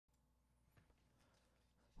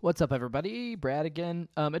What's up, everybody? Brad again.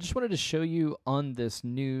 I just wanted to show you on this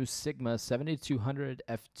new Sigma 7200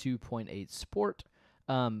 F2.8 Sport.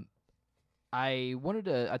 Um, I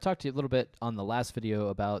talked to you a little bit on the last video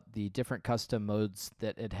about the different custom modes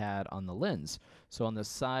that it had on the lens. So on the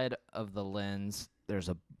side of the lens, there's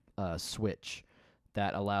a switch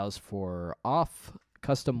that allows for off,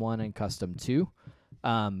 custom 1, and custom 2.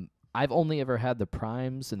 I've only ever had the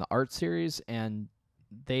primes in the art series, and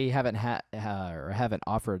they haven't haven't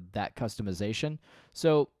offered that customization.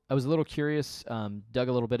 So I was a little curious, dug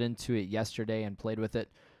a little bit into it yesterday and played with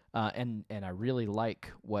it, and I really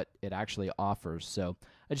like what it actually offers. So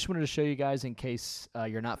I just wanted to show you guys in case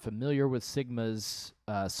you're not familiar with Sigma's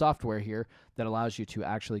software here that allows you to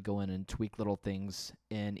actually go in and tweak little things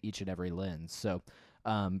in each and every lens. So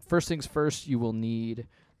first things first, you will need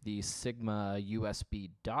the Sigma USB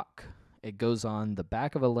dock. It goes on the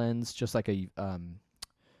back of a lens, just like a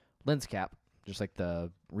lens cap, just like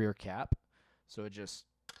the rear cap. So it just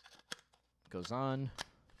goes on,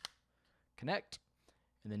 connect,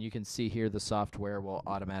 and then you can see here the software will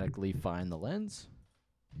automatically find the lens.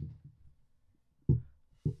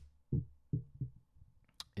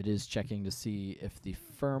 It is checking to see if the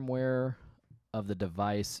firmware of the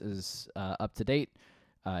device is up to date.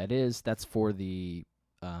 It is. That's for the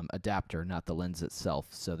adapter, not the lens itself.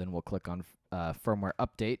 So then we'll click on firmware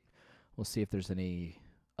update. We'll see if there's any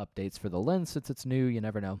updates for the lens since it's new. You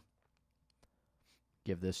never know.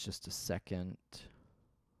 Give this just a second.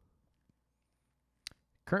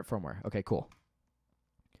 Current firmware. Okay, cool.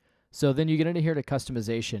 So then you get into here to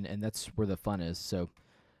customization, and that's where the fun is. So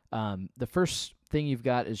the first thing you've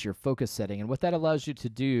got is your focus setting, and what that allows you to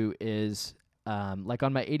do is, like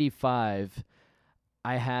on my 85,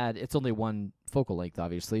 it's only one focal length,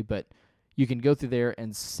 obviously, but you can go through there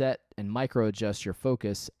and set and micro adjust your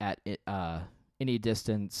focus at any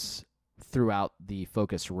distance throughout the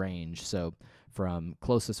focus range. So from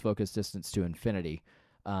closest focus distance to infinity,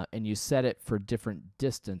 and you set it for different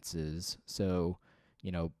distances. So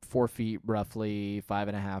 4 feet roughly,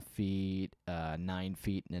 5.5 feet, 9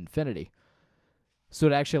 feet, and infinity. So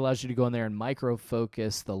it actually allows you to go in there and micro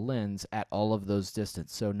focus the lens at all of those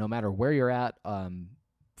distances. So no matter where you're at,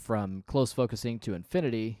 from close focusing to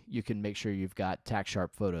infinity, you can make sure you've got tack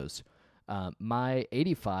sharp photos. My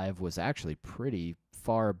 85 was actually pretty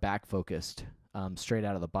far back focused, straight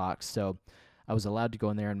out of the box. So I was allowed to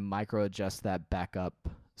go in there and micro adjust that back up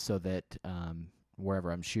so that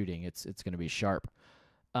wherever I'm shooting, it's going to be sharp.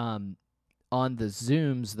 On the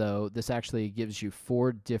zooms, though, this actually gives you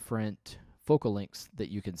 4 different focal lengths that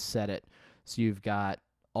you can set it. So you've got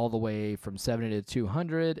all the way from 70 to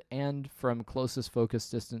 200 and from closest focus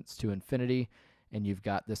distance to infinity. And you've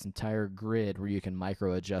got this entire grid where you can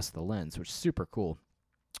micro adjust the lens, which is super cool.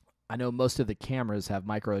 I know most of the cameras have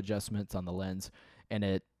micro adjustments on the lens, and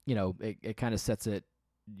it kind of sets it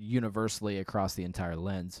universally across the entire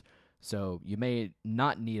lens. So you may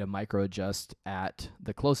not need a micro adjust at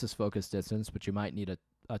the closest focus distance, but you might need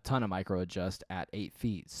a ton of micro adjust at 8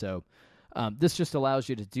 feet. So this just allows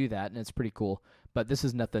you to do that, and it's pretty cool. But this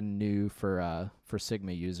is nothing new for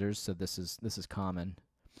Sigma users, so this is common.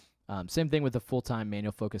 Same thing with the full-time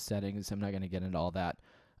manual focus settings. I'm not going to get into all that.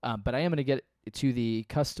 But I am going to get to the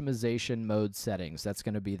customization mode settings. That's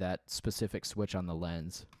going to be that specific switch on the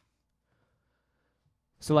lens.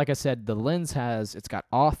 So like I said, the lens it's got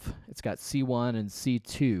off, it's got C1 and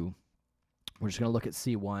C2. We're just going to look at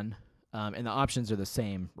C1. And the options are the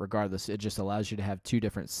same regardless. It just allows you to have 2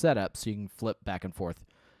 different setups so you can flip back and forth.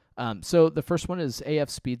 So the first one is AF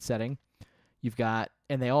speed setting. You've got,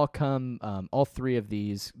 and they all come, all 3 of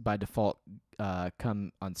these by default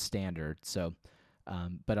come on standard. So,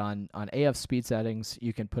 but on AF speed settings,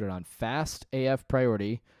 you can put it on fast AF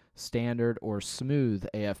priority, standard, or smooth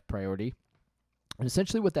AF priority. And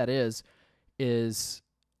essentially what that is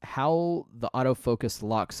how the autofocus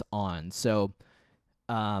locks on. So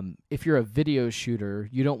if you're a video shooter,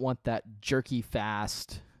 you don't want that jerky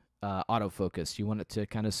fast autofocus. You want it to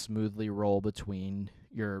kind of smoothly roll between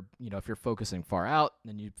if you're focusing far out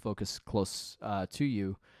and you focus close to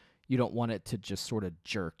you, you don't want it to just sort of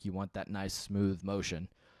jerk. You want that nice smooth motion.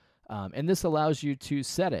 And this allows you to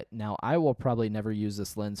set it. Now, I will probably never use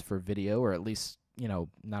this lens for video, or at least,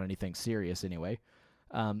 not anything serious anyway.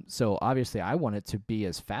 So obviously I want it to be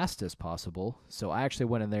as fast as possible. So I actually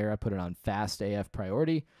went in there, I put it on fast AF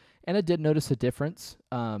priority, and I did notice a difference.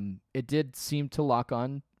 It did seem to lock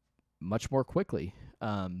on much more quickly.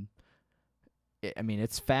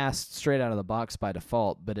 It's fast straight out of the box by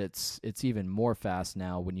default, but it's even more fast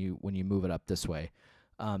now when you move it up this way.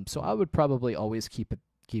 So I would probably always keep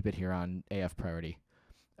it here on AF priority.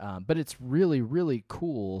 But it's really, really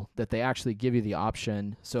cool that they actually give you the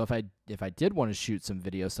option. So if I did want to shoot some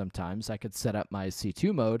video sometimes, I could set up my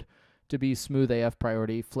C2 mode to be smooth AF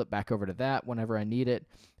priority, flip back over to that whenever I need it,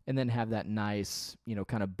 and then have that nice,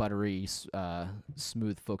 kind of buttery,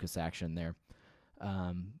 smooth focus action there.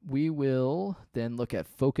 We will then look at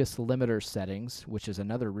focus limiter settings, which is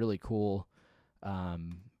another really cool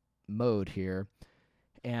mode here.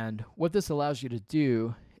 And what this allows you to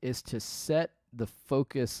do is to set the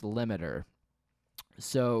focus limiter.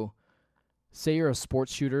 So say you're a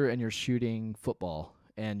sports shooter and you're shooting football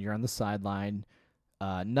and you're on the sideline.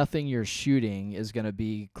 Nothing you're shooting is going to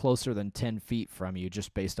be closer than 10 feet from you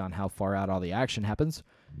just based on how far out all the action happens.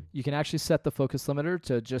 You can actually set the focus limiter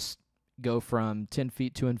to just go from 10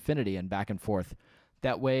 feet to infinity and back and forth.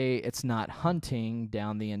 That way it's not hunting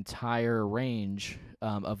down the entire range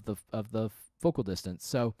of the focal distance.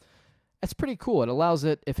 So it's pretty cool. It allows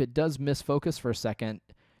it, if it does miss focus for a second,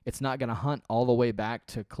 it's not going to hunt all the way back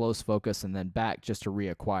to close focus and then back just to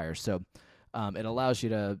reacquire. So it allows you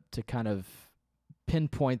to kind of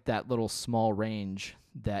pinpoint that little small range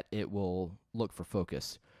that it will look for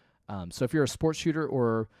focus. So if you're a sports shooter,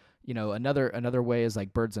 or another way is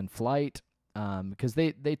like birds in flight, because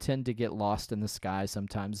they tend to get lost in the sky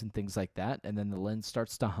sometimes and things like that, and then the lens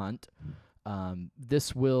starts to hunt.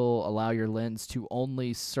 This will allow your lens to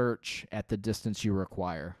only search at the distance you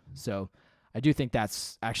require. So I do think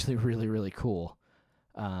that's actually really, really cool.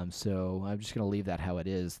 So I'm just going to leave that how it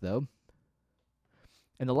is, though.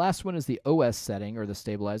 And the last one is the OS setting, or the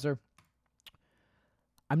stabilizer.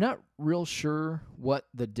 I'm not real sure what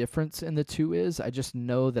the difference in the two is. I just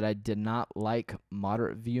know that I did not like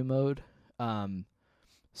moderate view mode.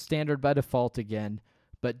 Standard by default again.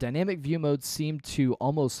 But dynamic view mode seemed to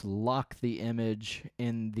almost lock the image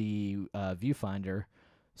in the viewfinder.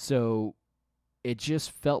 So it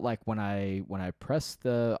just felt like when I pressed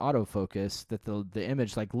the autofocus that the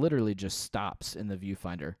image like literally just stops in the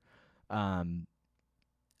viewfinder.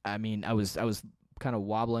 I mean, I was kind of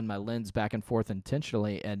wobbling my lens back and forth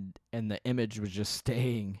intentionally, and the image was just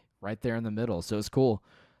staying right there in the middle. So it's cool.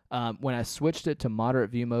 When I switched it to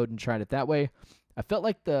moderate view mode and tried it that way, I felt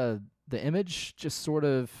like the image just sort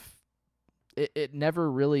of, it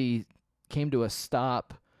never really came to a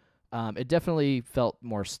stop. It definitely felt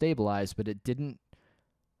more stabilized, but it didn't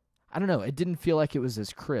feel like it was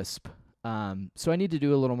as crisp. So I need to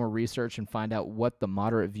do a little more research and find out what the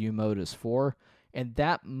moderate view mode is for. And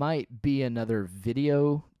that might be another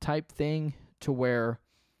video type thing, to where,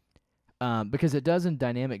 because it does in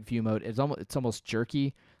dynamic view mode, it's almost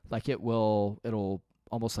jerky. Like it'll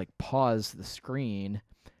almost like pause the screen.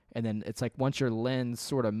 And then it's like once your lens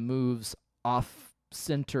sort of moves off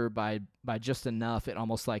center by just enough, it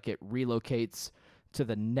almost like it relocates to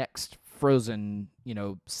the next frozen,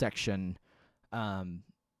 section. And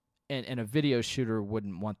a video shooter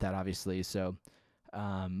wouldn't want that, obviously. So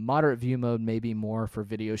moderate view mode may be more for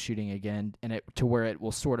video shooting again, and to where it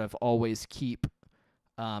will sort of always keep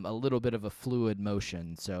a little bit of a fluid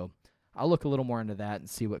motion. So I'll look a little more into that and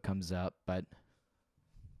see what comes up. But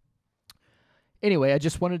anyway, I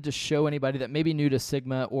just wanted to show anybody that may be new to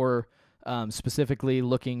Sigma, or specifically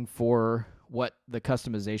looking for what the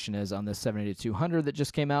customization is on this 780-200 that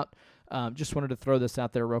just came out. Just wanted to throw this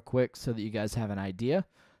out there real quick so that you guys have an idea.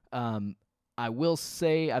 I will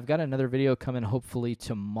say I've got another video coming hopefully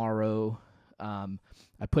tomorrow.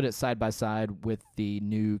 I put it side by side with the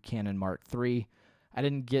new Canon Mark III. I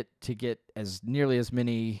didn't get as nearly as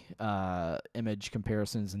many image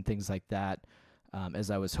comparisons and things like that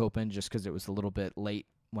as I was hoping, just because it was a little bit late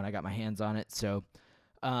when I got my hands on it. So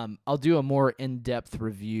I'll do a more in-depth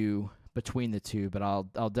review between the two, but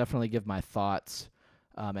I'll definitely give my thoughts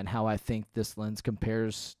and how I think this lens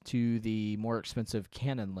compares to the more expensive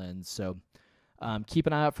Canon lens. So keep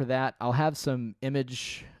an eye out for that. I'll have some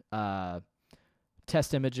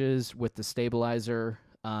test images with the stabilizer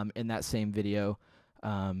in that same video.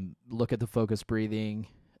 Look at the focus breathing,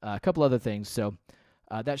 a couple other things. So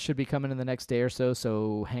that should be coming in the next day or so.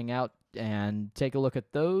 So hang out and take a look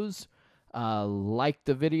at those. Like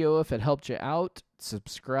the video if it helped you out.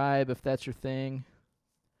 Subscribe if that's your thing.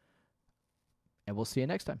 And we'll see you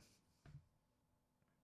next time.